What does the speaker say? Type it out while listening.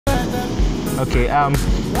Okay,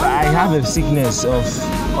 I have a sickness of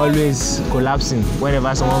always collapsing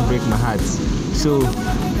whenever someone breaks my heart. So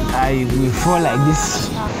I will fall like this.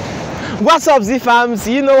 What's up, Zfams?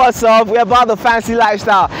 You know what's up. We're about the fancy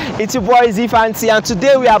lifestyle. It's your boy Zfancy, and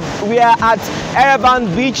today we are at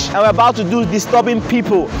Erevan Beach and we're about to do disturbing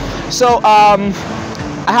people. So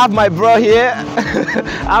I have my bro here.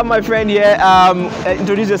 I have my friend here.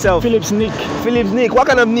 Introduce yourself. Philip's Nick. Philip's Nick. What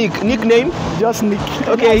kind of Nick? Nickname? Just Nick.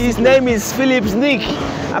 Okay, his name is Philip's Nick,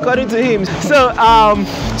 according to him. So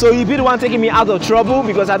so he be the one taking me out of trouble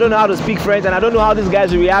because I don't know how to speak French and I don't know how these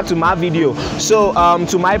guys will react to my video. So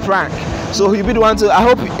to my prank. So he'll be the one to, I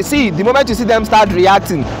hope, see, the moment you see them start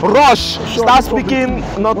reacting, rush, sure, start speaking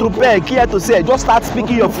notre père, qui to say, just start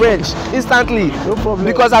speaking your French instantly. No problem.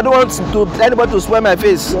 Because I don't want anybody to swear my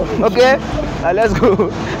face. Okay? Let's go.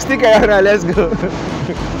 Stick around and let's go.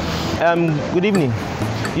 Good evening.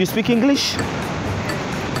 You speak English?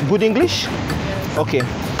 Good English? Okay.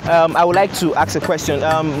 I would like to ask a question.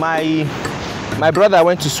 My brother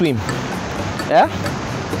went to swim. Yeah?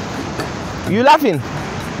 You laughing?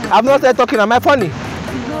 I'm not there talking. Am I funny?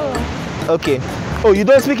 No. Okay. Oh, you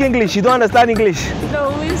don't speak English? You don't understand English?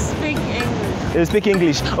 No, we speak English. You speak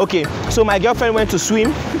English. Okay. So my girlfriend went to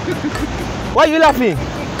swim. Why are you laughing?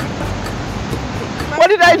 What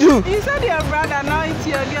did I do? You said your brother, now it's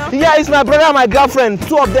your girlfriend. Yeah, it's my brother and my girlfriend.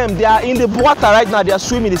 Two of them, they are in the water right now. They are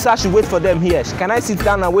swimming. They said I should wait for them here. Can I sit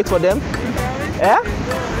down and wait for them? Yeah?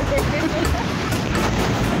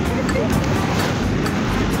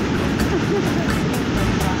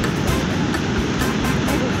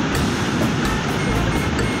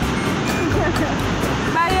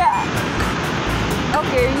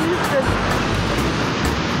 Okay,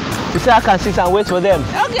 you say I can sit and wait for them.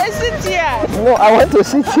 Okay, sit here. No, I want to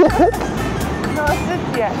sit here. No, sit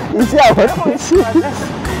here. You see, I want to sit.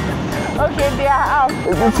 Okay, they are out.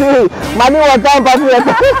 You see, mommy water and papi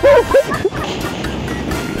water.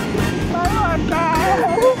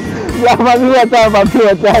 Yeah, mommy water and papi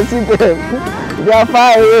water. I see them. They are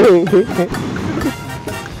far away.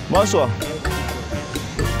 Bonsoir.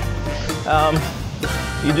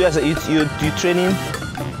 You do as a, you training.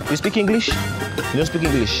 You speak English? You don't speak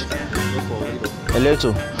English? A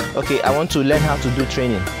little. Okay, I want to learn how to do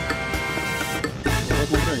training.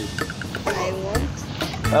 I want.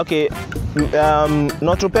 Okay,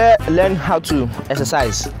 notre père learn how to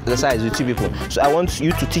exercise with two people. So I want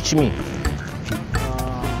you to teach me.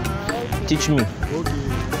 Teach me.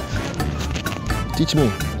 Teach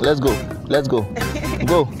me. Let's go. Let's go.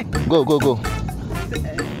 Go. Go. Go. Go.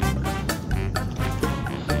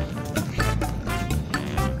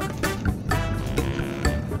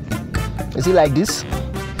 Is it like this?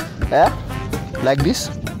 Yeah? Like this?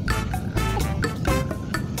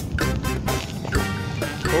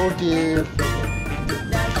 Okay.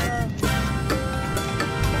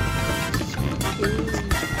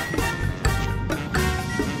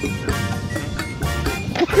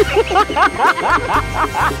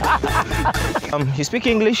 You speak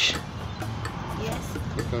English? Yes.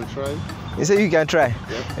 You can try. You say you can try?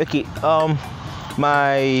 Yeah. Okay.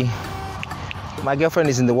 My girlfriend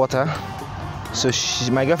is in the water. So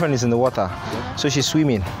my girlfriend is in the water, yeah. So she's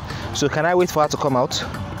swimming. So can I wait for her to come out?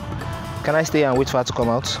 Can I stay and wait for her to come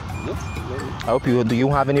out? Yes. I hope you do. You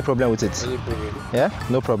have any problem with it? Any problem? Yeah,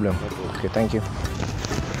 no problem. No problem. Okay, thank you.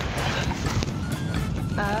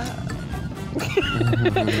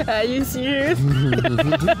 Are you serious?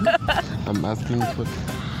 I'm asking for.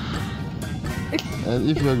 And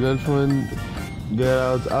if your girlfriend get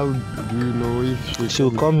out, how do you know if she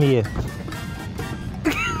will come here?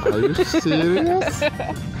 Are you serious?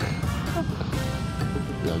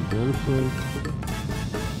 Your girlfriend.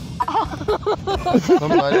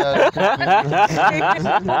 Somebody else.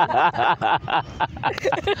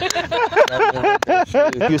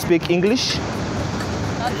 You speak English?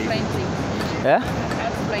 Not friendly. Yeah?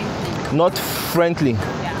 Not friendly. Not friendly?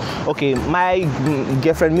 Yeah. Okay, my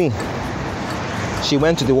girlfriend, me, she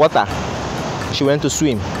went to the water. She went to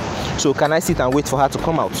swim. So can I sit and wait for her to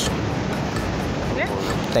come out? Yeah.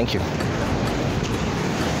 Thank you.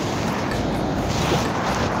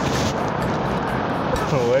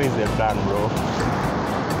 What is the plan, bro?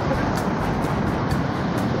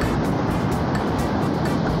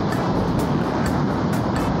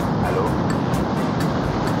 Hello?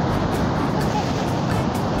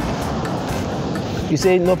 You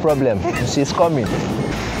say no problem. She's coming.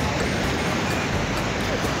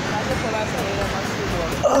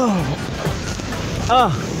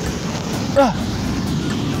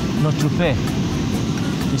 Notre père.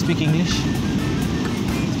 You speak English?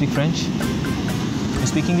 Speak French? You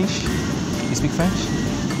speak English? You speak French?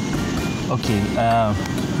 Okay.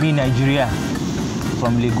 me in Nigeria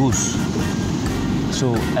from Lagos.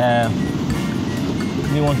 So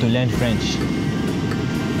me want to learn French.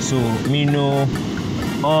 So me know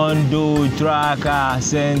Ondo track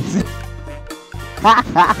accent.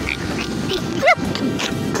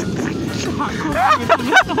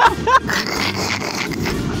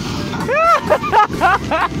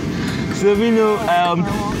 So me know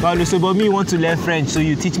so but me want to learn French. So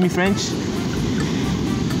you teach me French?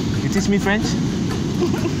 You teach me French?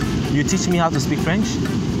 You teach me how to speak French?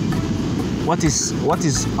 What is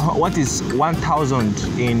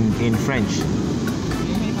 1,000 in French?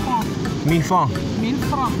 1000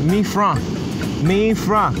 francs. 1000 francs. 1000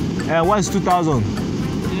 francs. What is 2000?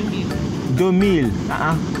 2000.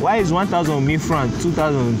 Why is 1000 1000 francs?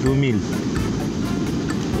 2000 2000.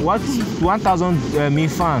 What's 1000 1000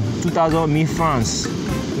 francs? 2000 1000 francs.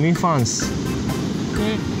 1000 francs.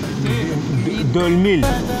 2000.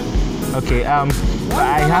 Okay.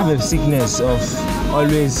 I have a sickness of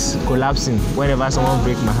always collapsing whenever someone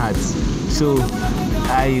breaks my heart. So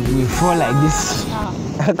I will fall like this.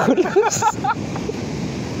 I collapse.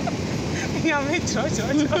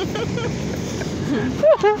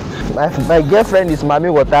 My girlfriend is Mami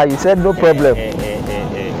Water. You said no problem.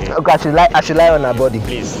 Okay, I should lie on her body.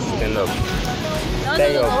 Please stand up.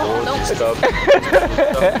 No. Stop.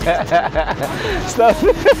 Stop.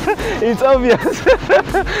 It's obvious.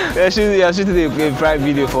 You're shooting a private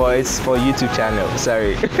video for YouTube channel.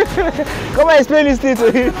 Sorry. Come on, explain this thing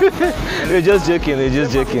to him. We're just joking.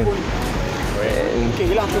 Just joking.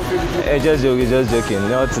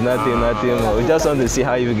 Nothing more. We just want to see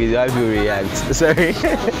how you react. Sorry.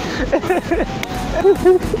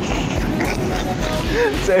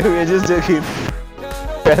 Sorry, we're just joking.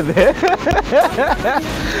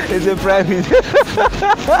 It's a private.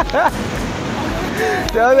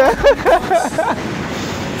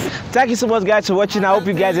 Thank you so much, guys, for watching. I hope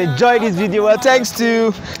you guys enjoyed this video. Well, thanks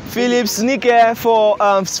to Philip's Nick for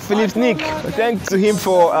Philip's Nick. Thanks to him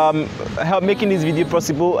for help making this video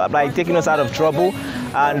possible by taking us out of trouble.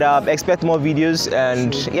 And expect more videos.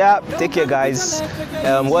 And yeah, take care, guys.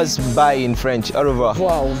 What's bye in French? Au revoir.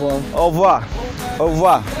 Au revoir. Au revoir. Au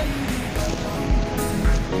revoir.